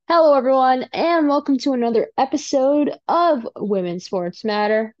Hello, everyone, and welcome to another episode of Women's Sports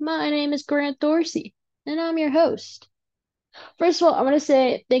Matter. My name is Grant Dorsey, and I'm your host. First of all, I want to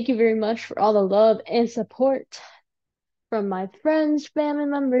say thank you very much for all the love and support from my friends, family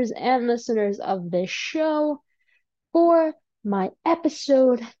members, and listeners of this show for my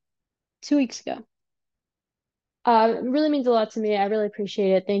episode 2 weeks ago. It really means a lot to me. I really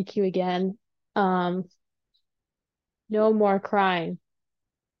appreciate it. Thank you again. Um, no more crying.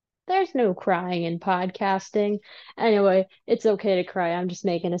 There's no crying in podcasting. Anyway, it's okay to cry. I'm just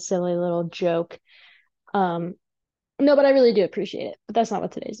making a silly little joke. Um, no, but I really do appreciate it. But that's not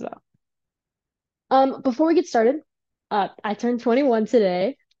what today's about. Before we get started, I turned 21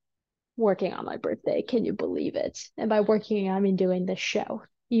 today, working on my birthday. Can you believe it? And by working, I mean doing this show,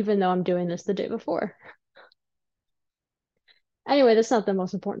 even though I'm doing this the day before. Anyway, that's not the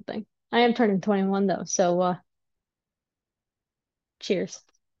most important thing. I am turning 21 though, so cheers.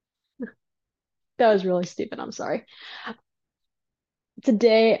 That was really stupid. I'm sorry.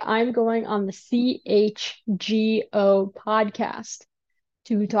 Today, I'm going on the CHGO podcast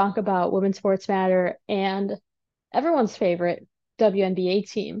to talk about Women's Sports Matter and everyone's favorite WNBA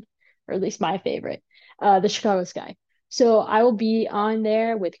team, or at least my favorite, the Chicago Sky. So I will be on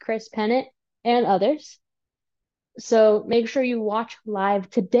there with Chris Pennant and others. So make sure you watch live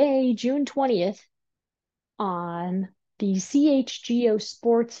today, June 20th, on the CHGO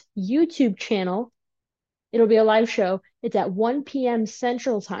Sports YouTube channel. It'll be a live show. It's at 1 p.m.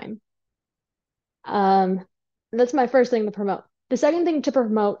 Central Time. Um, that's my first thing to promote. The second thing to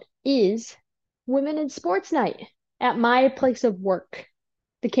promote is Women in Sports Night at my place of work,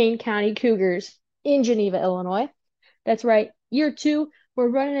 the Kane County Cougars in Geneva, Illinois. That's right. Year two, we're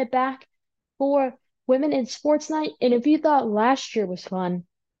running it back for Women in Sports Night. And if you thought last year was fun,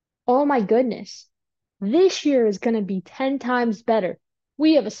 oh my goodness, this year is going to be 10 times better.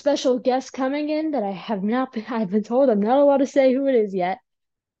 We have a special guest coming in that I've been told I'm not allowed to say who it is yet.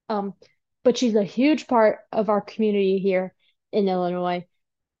 Um, but she's a huge part of our community here in Illinois.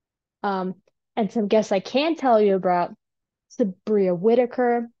 Um, and some guests I can tell you about, Sabria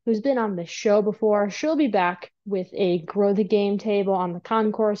Whitaker, who's been on the show before. She'll be back with a Grow the Game table on the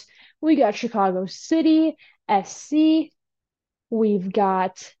concourse. We got Chicago City, SC. We've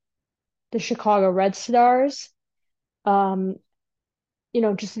got the Chicago Red Stars. Um,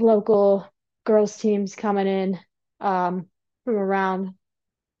 just local girls teams coming in from around,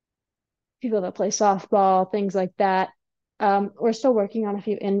 people that play softball, things like that. We're still working on a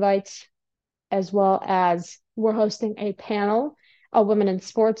few invites, as well as we're hosting a panel, a women in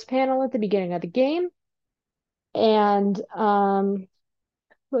sports panel at the beginning of the game. And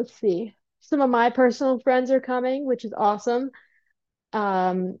let's see, some of my personal friends are coming, which is awesome.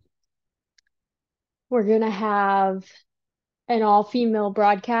 Um, we're gonna have an all-female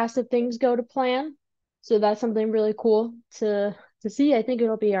broadcast if things go to plan. So that's something really cool to see. I think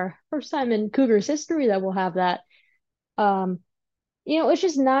it'll be our first time in Cougars history that we'll have that. Um, it's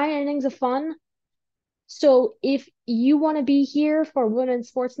just 9 innings of fun. So if you want to be here for Women's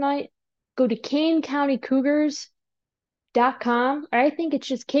Sports Night, go to canecountycougars.com, or I think it's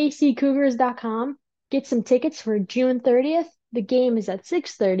just kccougars.com. Get some tickets for June 30th. The game is at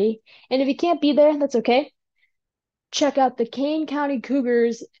 6:30. And if you can't be there, that's okay. Check out the Kane County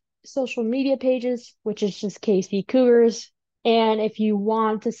Cougars social media pages, which is just KC Cougars. And if you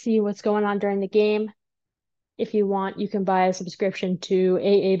want to see what's going on during the game, if you want, you can buy a subscription to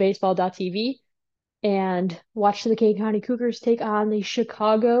aabaseball.tv and watch the Kane County Cougars take on the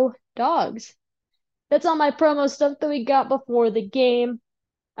Chicago Dogs. That's all my promo stuff that we got before the game,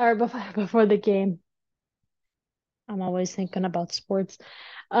 or before the game. I'm always thinking about sports.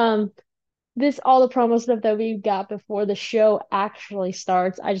 Um, this all the promo stuff that we got before the show actually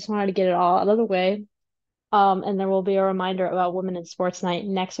starts. I just wanted to get it all out of the way. And there will be a reminder about Women in Sports Night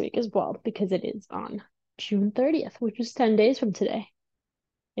next week as well, because it is on June 30th, which is 10 days from today,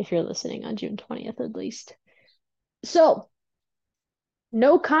 if you're listening on June 20th at least. So,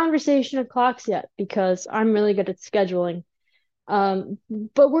 no conversation of clocks yet because I'm really good at scheduling.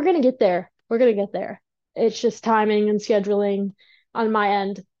 But we're gonna get there. We're gonna get there. It's just timing and scheduling on my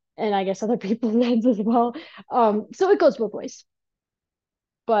end, and I guess other people's ends as well. So it goes both ways,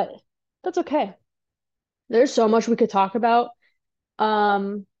 but that's okay. There's so much we could talk about.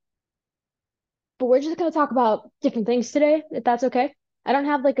 Um, but we're just gonna talk about different things today, if that's okay. I don't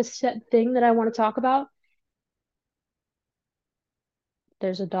have like a set thing that I want to talk about.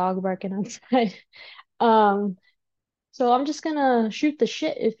 There's a dog barking outside. Um, so I'm just gonna shoot the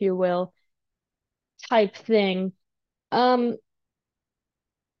shit, if you will, type thing. Um,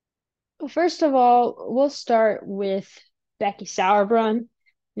 First of all, we'll start with Becky Sauerbrunn.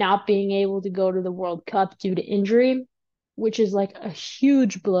 not being able to go to the World Cup due to injury, which is like a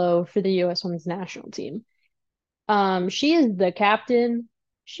huge blow for the US women's national team. She is the captain.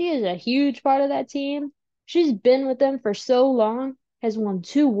 She is a huge part of that team. She's been with them for so long, has won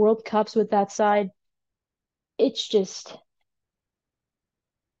two World Cups with that side. It's just,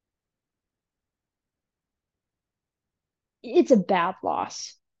 it's a bad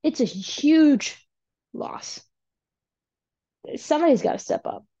loss. It's a huge loss. Somebody's got to step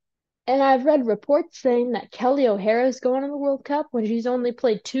up. And I've read reports saying that Kelly O'Hara is going to the World Cup when she's only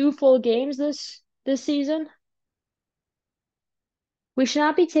played two full games this season. We should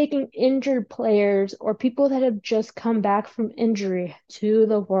not be taking injured players or people that have just come back from injury to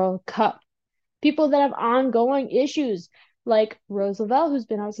the World Cup. People that have ongoing issues, like Rose Lavelle, who's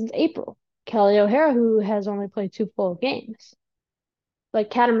been out since April, Kelly O'Hara, who has only played two full games. Like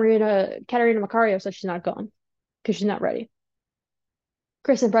Katarina Macario said she's not going because she's not ready.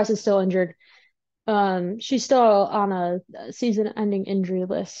 Kristen Press is still injured. She's still on a season-ending injury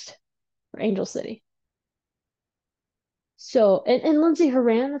list for Angel City. So, and Lindsey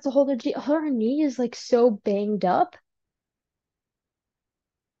Horan, that's a whole other deal. Her knee is like so banged up.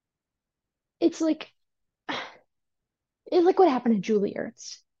 It's like it's like what happened to Julie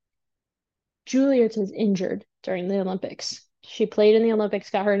Ertz. Julie Ertz was injured during the Olympics. She played in the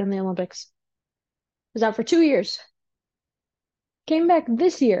Olympics, got hurt in the Olympics, was out for 2 years, came back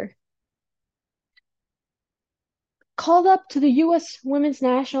this year, called up to the U.S. women's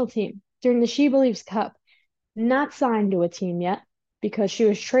national team during the She Believes Cup, not signed to a team yet because she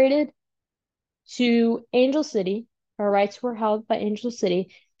was traded to Angel City. Her rights were held by Angel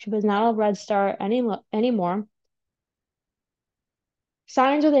City. She was not a Red Star anymore.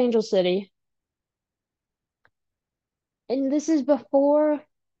 Signs with Angel City. And this is before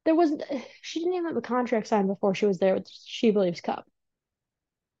there was she didn't even have a contract signed before she was there with She Believes Cup.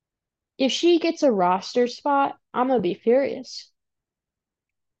 If she gets a roster spot, I'm gonna be furious.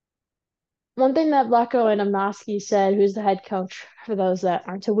 One thing that Vlatko Anamnosky said, who's the head coach for those that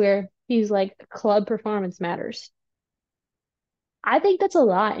aren't aware, he's like club performance matters. I think that's a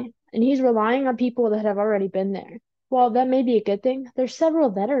lie, and he's relying on people that have already been there. Well, that may be a good thing. There's several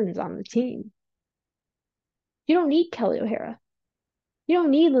veterans on the team. You don't need Kelly O'Hara. You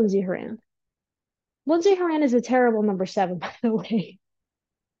don't need Lindsey Horan. Lindsey Horan is a terrible number seven, by the way.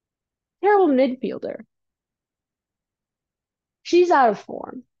 Terrible midfielder. She's out of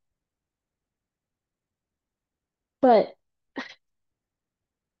form. But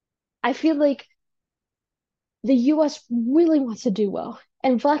I feel like the US really wants to do well.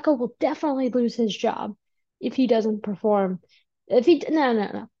 And Vlatko will definitely lose his job if he doesn't perform. If he, no, no,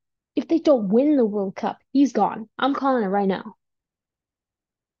 no. If they don't win the World Cup, he's gone. I'm calling it right now.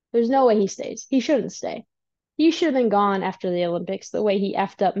 There's no way he stays. He shouldn't stay. He should have been gone after the Olympics, the way he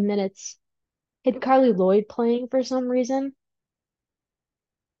effed up minutes. Had Carly Lloyd playing for some reason.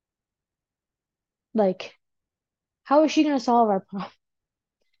 Like, how is she going to solve our problem?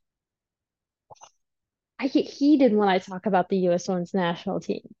 I get heated when I talk about the US women's national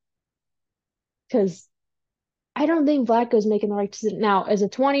team because I don't think Vlatko's making the right decision. Now, as a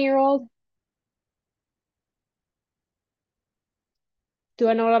 20-year-old, do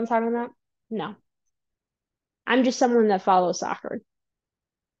I know what I'm talking about? No. I'm just someone that follows soccer.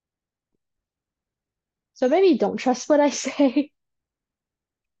 So maybe don't trust what I say.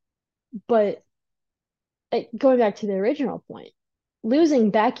 But going back to the original point,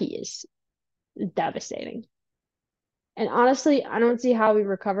 losing Becky is devastating. And honestly, I don't see how we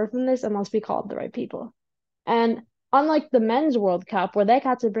recover from this unless we call up the right people. And unlike the men's World Cup, where they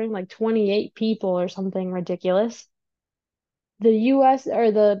got to bring like 28 people or something ridiculous, the US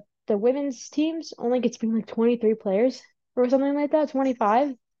or the women's teams only get to bring like 23 players or something like that,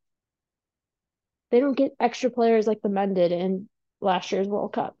 25. They don't get extra players like the men did in last year's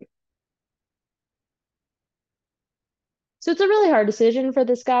World Cup. So it's a really hard decision for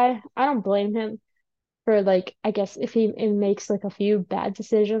this guy. I don't blame him for like, I guess if he it makes like a few bad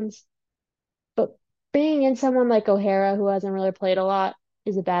decisions. But bringing in someone like O'Hara, who hasn't really played a lot,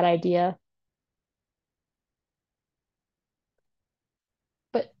 is a bad idea.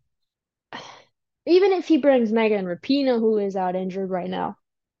 But even if he brings Megan Rapinoe, who is out injured right now,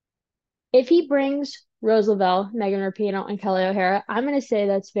 if he brings Rose Lavelle, Megan Rapinoe, and Kelly O'Hara, I'm going to say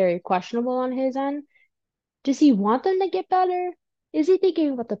that's very questionable on his end. Does he want them to get better? Is he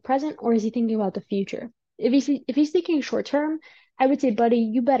thinking about the present or is he thinking about the future? If he's thinking short term, I would say, buddy,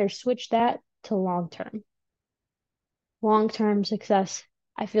 you better switch that to long term. Long term success,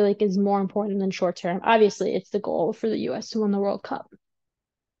 I feel like, is more important than short term. Obviously, it's the goal for the US to win the World Cup,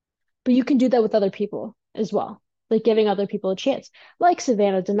 but you can do that with other people as well. like giving other people a chance, like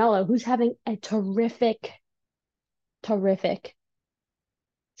Savannah DeMello, who's having a terrific, terrific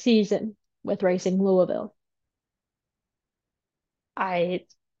season with Racing Louisville. I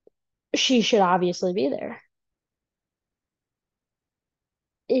She should obviously be there.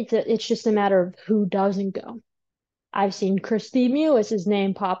 It's just a matter of who doesn't go. I've seen Christy Mewis's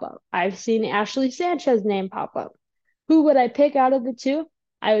name pop up. I've seen Ashley Sanchez's name pop up. Who would I pick out of the two?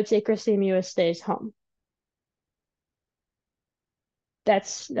 I would say Christy Mewis stays home.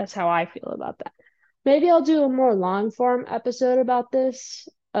 That's how I feel about that. Maybe I'll do a more long form episode about this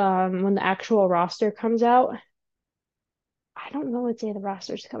when the actual roster comes out. I don't know what day the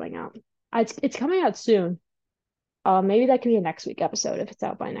roster's coming out. It's coming out soon. Maybe that could be a next week episode if it's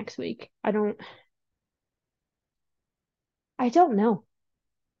out by next week. I don't know.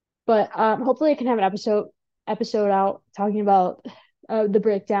 But hopefully I can have an episode out talking about the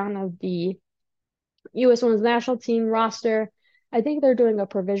breakdown of the U.S. Women's National Team roster. I think they're doing a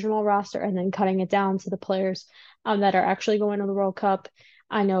provisional roster and then cutting it down to the players that are actually going to the World Cup.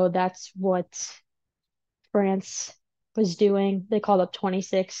 I know that's what France was doing. They called up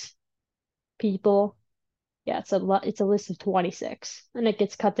 26 people. Yeah, it's a list of 26, and it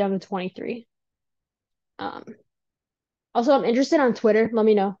gets cut down to 23. Um, Also, I'm interested on Twitter. Let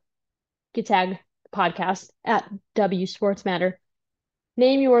me know. Get tag podcast at W Sports Matter.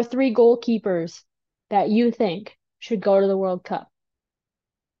 Name your three goalkeepers that you think should go to the World Cup.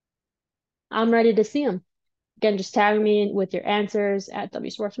 I'm ready to see them. Again, just tag me with your answers at W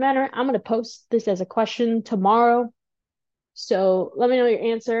Sports Matter. I'm going to post this as a question tomorrow. So let me know your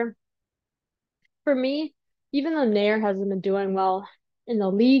answer. For me, even though Nair hasn't been doing well in the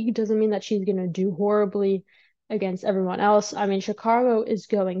league, doesn't mean that she's going to do horribly against everyone else. I mean, Chicago is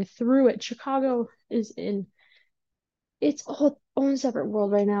going through it. Chicago is in its own separate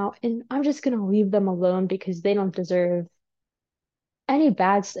world right now, and I'm just going to leave them alone because they don't deserve any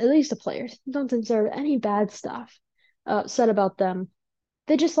at least the players don't deserve any bad stuff said about them.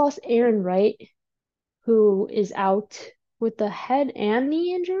 They just lost Aaron Wright, who is out with the head and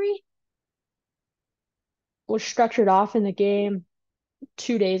knee injury, was structured off in the game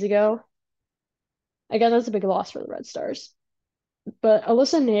 2 days ago. Again, that's a big loss for the Red Stars. But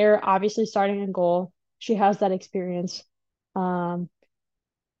Alyssa Nair, obviously starting in goal, she has that experience. Um,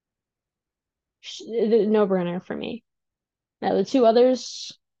 no brainer for me. Now the two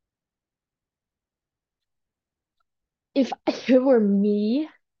others, if it were me,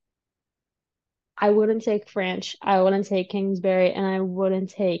 I wouldn't take French, I wouldn't take Kingsbury, and I wouldn't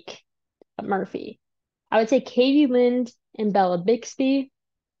take Murphy. I would take Katie Lind and Bella Bixby.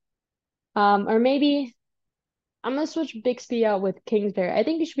 Or maybe I'm gonna switch Bixby out with Kingsbury. I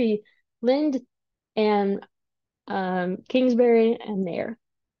think it should be Lind and Kingsbury and Nair.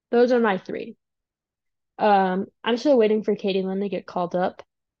 Those are my three. I'm still waiting for Katie Lind to get called up.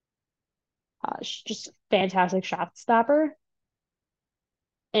 She's just a fantastic shot stopper,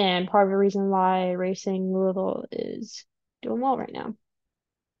 and part of the reason why Racing Louisville is doing well right now.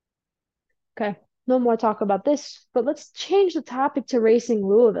 Okay, no more talk about this, but let's change the topic to Racing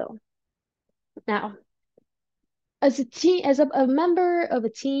Louisville. Now, as a team, as a member of a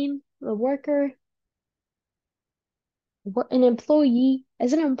team, a worker, an employee,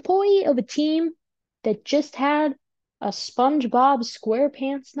 as an employee of a team that just had a SpongeBob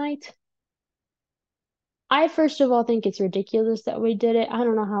SquarePants night, I first of all think it's ridiculous that we did it. I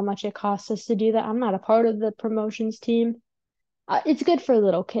don't know how much it costs us to do that. I'm not a part of the promotions team. It's good for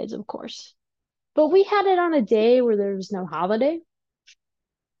little kids, of course. But we had it on a day where there was no holiday.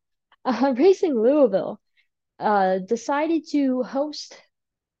 Racing Louisville decided to host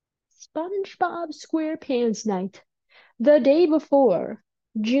SpongeBob SquarePants night the day before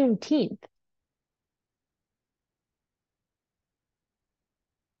Juneteenth.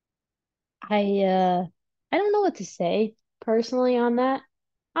 I uh I don't know what to say personally on that.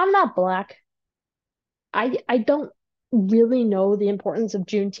 I'm not black. I don't really know the importance of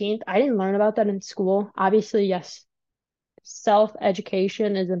Juneteenth. I didn't learn about that in school. Obviously, yes,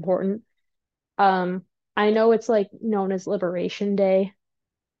 self-education is important. Um, I know it's like known as Liberation Day.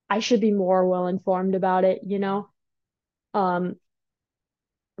 I should be more well informed about it, you know? Um,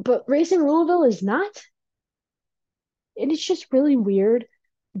 but Racing Louisville is not. And it's just really weird.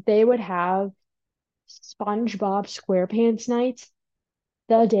 They would have SpongeBob SquarePants night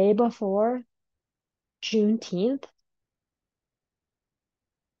the day before Juneteenth.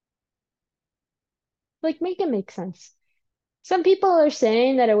 Like, make it make sense. Some people are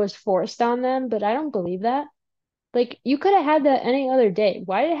saying that it was forced on them, but I don't believe that. Like, you could have had that any other day.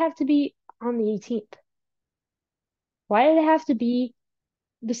 Why did it have to be on the 18th? Why did it have to be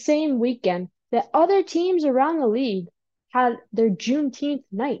the same weekend? that other teams around the league had their Juneteenth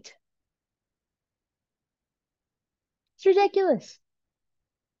night. It's ridiculous.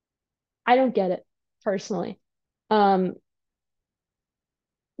 I don't get it personally. Um,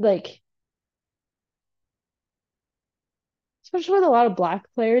 like, especially with a lot of black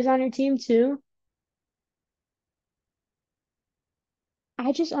players on your team too.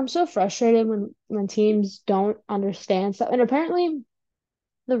 I'm so frustrated when teams don't understand stuff. And apparently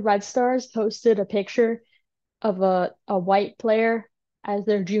the Red Stars posted a picture of a white player as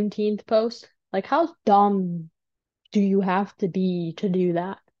their Juneteenth post. Like, how dumb do you have to be to do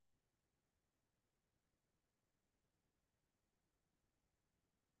that?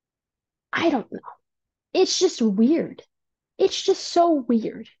 I don't know. It's just weird. It's just so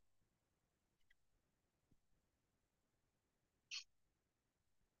weird.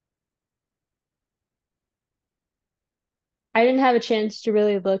 I didn't have a chance to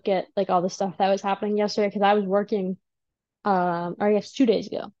really look at like all the stuff that was happening yesterday because I was working or I guess 2 days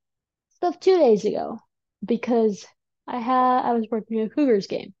ago. Stuff 2 days ago because I was working a Cougars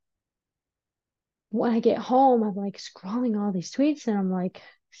game. When I get home, I'm like scrolling all these tweets and I'm like,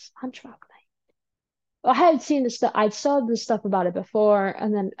 SpongeBob. I had seen the stuff. I saw the stuff about it before,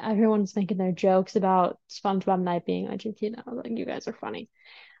 and then everyone's making their jokes about SpongeBob night being Argentina. I was like, you guys are funny.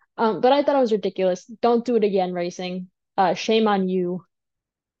 But I thought it was ridiculous. Don't do it again, racing. Shame on you.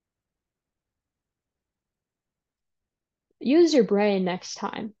 Use your brain next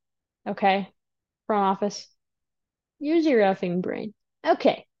time, okay? Front office. Use your effing brain.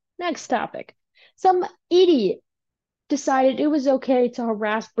 Okay, next topic. Some idiot decided it was okay to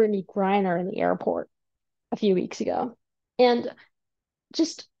harass Brittany Griner in the airport a few weeks ago. And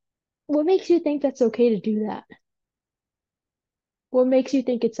just what makes you think that's okay to do that? What makes you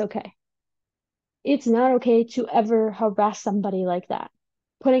think it's okay? It's not okay to ever harass somebody like that.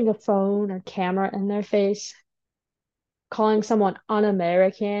 Putting a phone or camera in their face, calling someone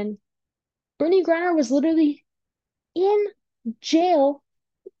un-American. Brittany Griner was literally in jail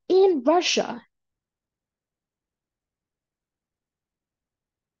in Russia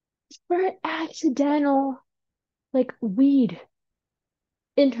for an accidental like weed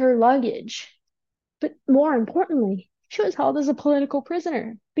in her luggage. But more importantly, she was held as a political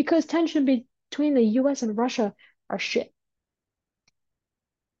prisoner because tension between the US and Russia are shit.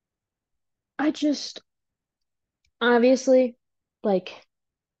 I just obviously like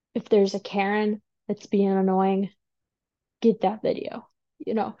if there's a Karen that's being annoying, get that video,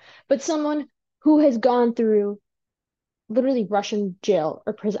 you know. But someone who has gone through literally Russian jail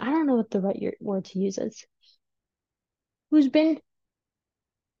or prison, I don't know what the right word to use is, who's been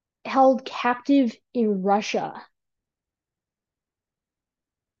held captive in Russia.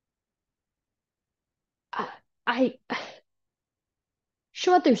 I, I she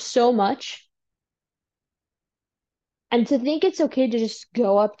went through so much. And to think it's okay to just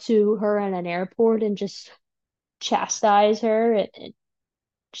go up to her in an airport and just chastise her and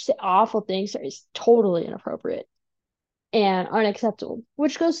just say awful things is totally inappropriate and unacceptable.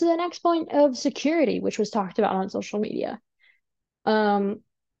 Which goes to the next point of security, which was talked about on social media. Um,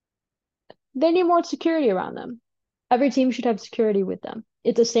 they need more security around them. Every team should have security with them.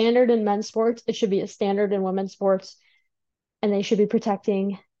 It's a standard in men's sports. It should be a standard in women's sports, and they should be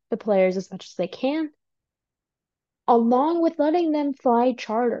protecting the players as much as they can, along with letting them fly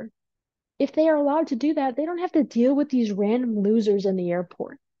charter. If they are allowed to do that, they don't have to deal with these random losers in the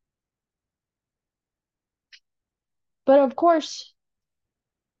airport. But of course,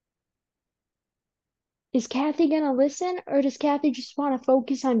 is Kathy gonna listen, or does Kathy just want to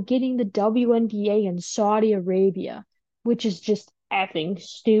focus on getting the WNBA in Saudi Arabia, which is just effing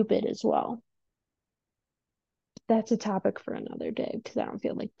stupid as well? That's a topic for another day because I don't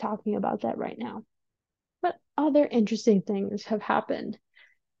feel like talking about that right now. But other interesting things have happened.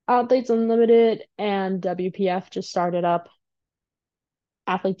 Athletes Unlimited and WPF just started up.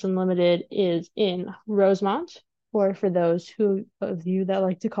 Athletes Unlimited is in Rosemont, or for those who of you that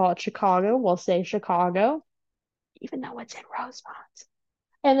like to call it Chicago, we'll say Chicago, even though it's in Rosemont.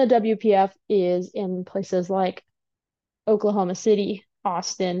 And the WPF is in places like Oklahoma City,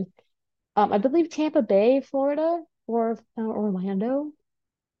 Austin, I believe Tampa Bay, Florida, or Orlando.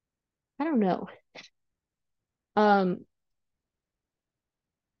 I don't know. Um,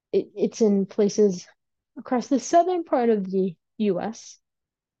 it's in places across the southern part of the US.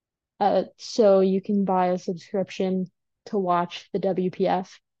 So you can buy a subscription to watch the WPF,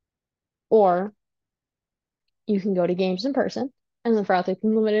 or you can go to games in person. And then for Athletes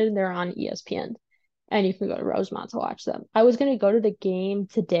Unlimited, they're on ESPN. And you can go to Rosemont to watch them. I was gonna go to the game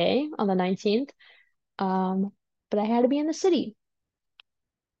today on the 19th, but I had to be in the city.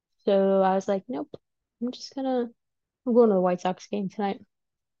 So I was like, nope, I'm going to the White Sox game tonight.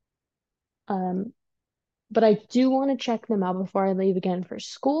 Um, but I do want to check them out before I leave again for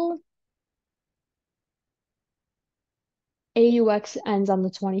school. AUX ends on the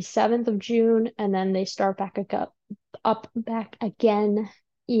 27th of June, and then they start back again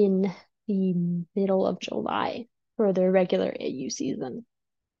in the middle of July for their regular AU season.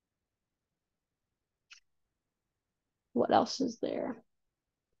 What else is there?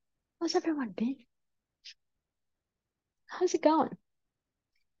 How's everyone been? How's it going?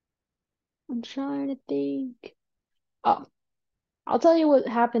 I'm trying to think. Oh, I'll tell you what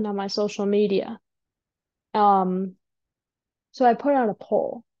happened on my social media. Um, so I put out a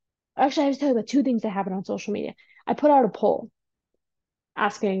poll. Actually, I was telling you about two things that happened on social media. I put out a poll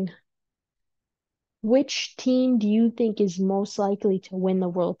asking which team do you think is most likely to win the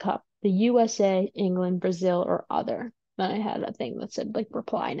World Cup? The USA, England, Brazil, or other? Then I had a thing that said like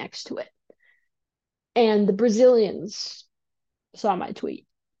reply next to it. And the Brazilians saw my tweet.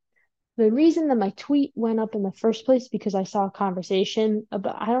 The reason that my tweet went up in the first place because I saw a conversation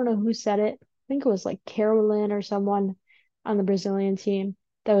about, I don't know who said it. I think it was like Carolyn or someone on the Brazilian team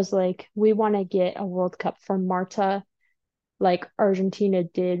that was like, we want to get a World Cup for Marta like Argentina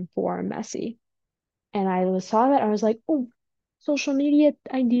did for Messi. And I saw that, I was like, oh, social media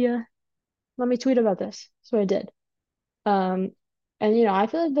idea. Let me tweet about this. So I did. Um, and I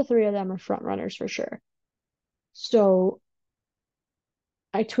feel like the three of them are front runners for sure. So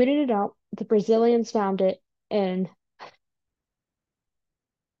I tweeted it out. The Brazilians found it and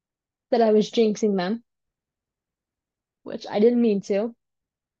that I was jinxing them, which I didn't mean to.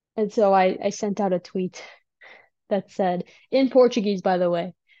 And so I sent out a tweet that said, in Portuguese, by the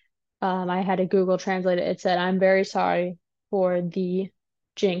way, I had to Google translate it. It said, I'm very sorry for the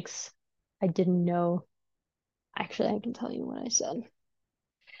jinx. I didn't know. Actually, I can tell you what I said.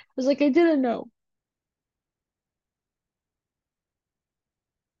 I was like, I didn't know.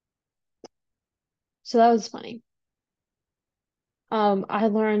 So that was funny. I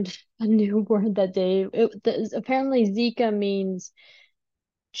learned a new word that day. Apparently, Zika means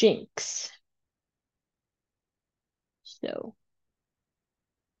jinx. So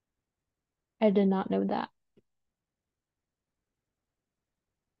I did not know that.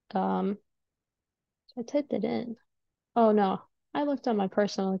 Um, so I typed it in. Oh no, I looked on my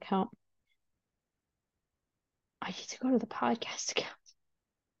personal account. I need to go to the podcast account.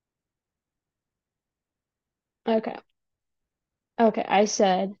 Okay. Okay, I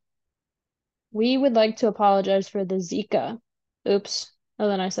said, we would like to apologize for the Zika. Oops. And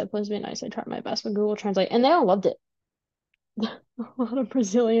then I said, please be nice. I tried my best with Google Translate, and they all loved it. A lot of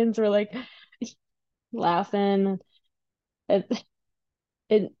Brazilians were like laughing. It,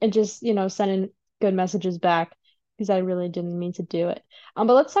 it just, sending good messages back because I really didn't mean to do it. But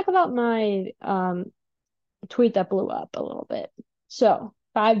let's talk about my tweet that blew up a little bit. So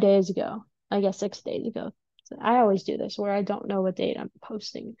 5 days ago, I guess 6 days ago, so I always do this where I don't know what date I'm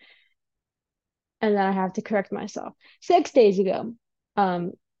posting, and then I have to correct myself. 6 days ago,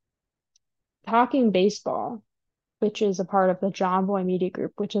 um, Talking Baseball, which is a part of the John Boy Media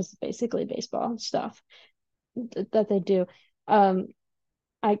Group, which is basically baseball stuff that they do. Um,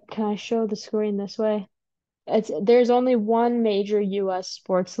 I show the screen this way? There's only one major US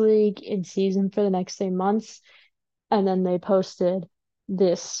sports league in season for the next 3 months, and then they posted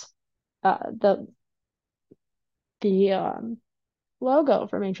this uh the the logo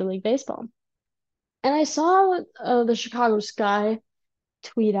for Major League Baseball. And I saw the Chicago Sky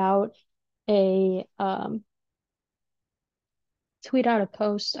tweet out a a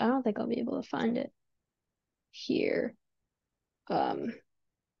post. I don't think I'll be able to find it here. Um,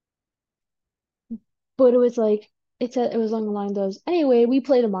 but it was like it was along the line of those. Anyway, we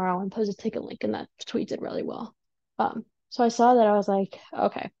play tomorrow and post a ticket link, and that tweet did really well. So I saw that I was like,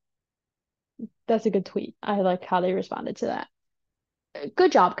 okay, that's a good tweet. I like how they responded to that.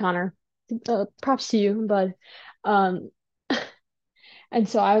 Good job, Connor. Props to you, bud. Um, and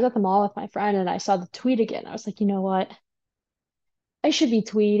so I was at the mall with my friend and I saw the tweet again. I was like, you know what? I should be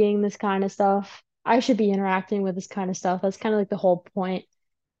tweeting this kind of stuff. I should be interacting with this kind of stuff. That's kind of like the whole point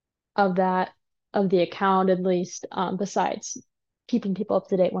of that, of the account, at least, besides keeping people up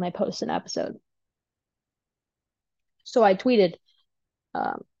to date when I post an episode. So I tweeted,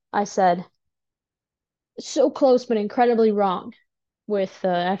 um, I said, so close but incredibly wrong with the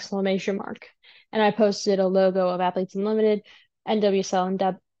exclamation mark. And I posted a logo of Athletes Unlimited, NWSL,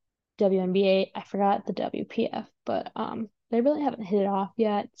 and WNBA. I forgot the WPF, but they really haven't hit it off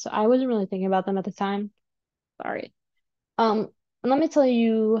yet. So I wasn't really thinking about them at the time. Sorry. And let me tell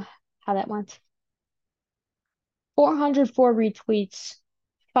you how that went. 404 retweets,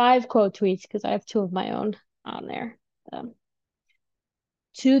 5 quote tweets because I have two of my own on there. Um,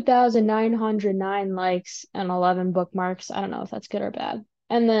 2,909 likes and 11 bookmarks. I don't know if that's good or bad.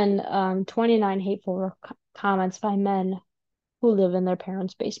 And then 29 hateful comments by men who live in their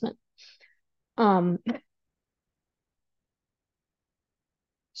parents' basement. Um,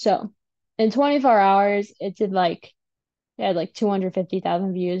 so in 24 hours, it had like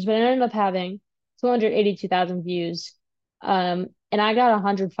 250,000 views, but it ended up having 282,000 views. And I got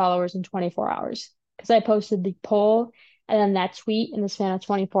 100 followers in 24 hours because I posted the poll and then that tweet in the span of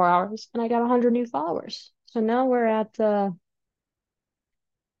 24 hours, and I got 100 new followers. So now we're at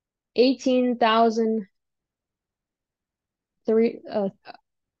 18,000 three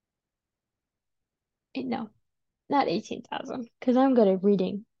no, not 18,000 because I'm good at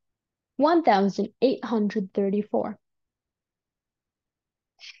reading. 1,834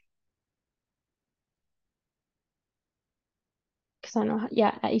 because I know how,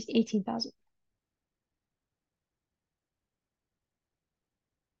 yeah, at least 18,000.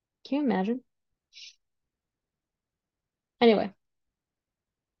 Can you imagine? Anyway,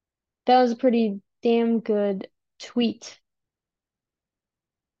 that was a pretty damn good tweet.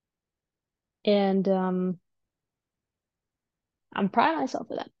 And I'm proud of myself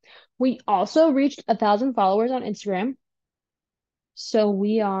for that. We also reached 1,000 followers on Instagram. So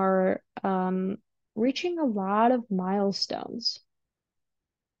we are reaching a lot of milestones,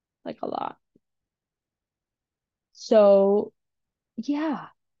 like a lot. So yeah,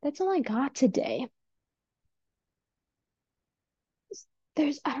 that's all I got today.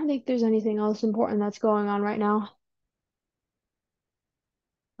 I don't think there's anything else important that's going on right now.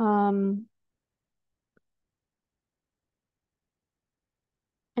 Um,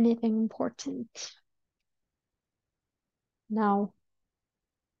 Anything important? No.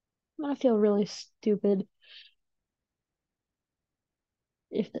 I'm gonna feel really stupid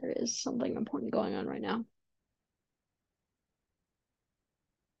if there is something important going on right now.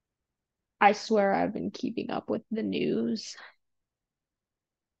 I swear I've been keeping up with the news.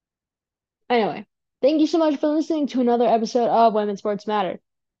 Anyway, thank you so much for listening to another episode of Women's Sports Matter.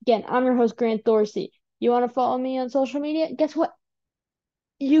 Again, I'm your host, Grant Dorsey. You want to follow me on social media? Guess what?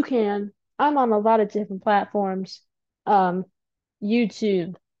 You can. I'm on a lot of different platforms. Um,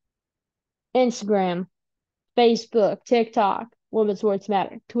 YouTube, Instagram, Facebook, TikTok, Women's Sports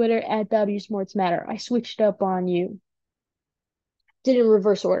Matter, Twitter at W Sports Matter. I switched up on you. Did it in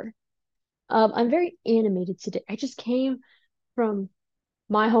reverse order. I'm very animated today. I just came from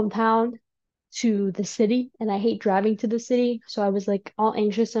my hometown to the city, and I hate driving to the city, so I was like all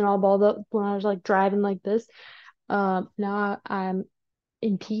anxious and all balled up when I was like driving like this. Now I'm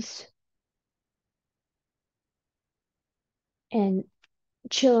in peace and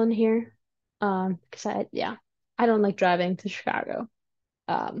chilling here. Because I don't like driving to Chicago.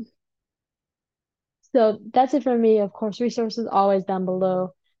 Um, so that's it for me. Of course, resources always down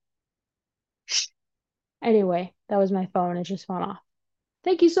below. Anyway, that was my phone. It just went off.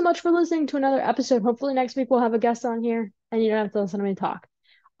 Thank you so much for listening to another episode. Hopefully next week we'll have a guest on here and you don't have to listen to me talk.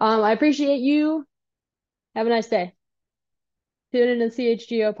 I appreciate you. Have a nice day. Tune in to the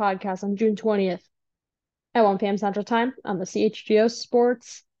CHGO podcast on June 20th at 1 p.m. Central Time on the CHGO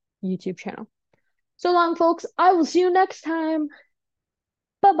Sports YouTube channel. So long, folks. I will see you next time.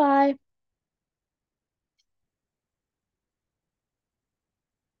 Bye-bye.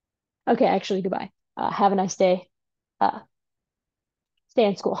 Okay, actually, goodbye. Have a nice day. Uh, Stay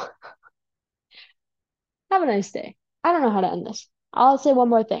in school. Have a nice day. I don't know how to end this. I'll say one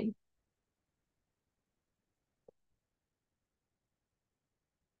more thing.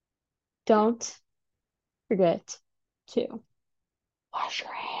 Don't forget to wash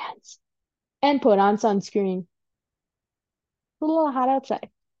your hands and put on sunscreen. It's a little hot outside.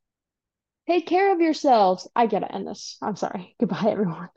 Take care of yourselves. I gotta end this. I'm sorry. Goodbye, everyone.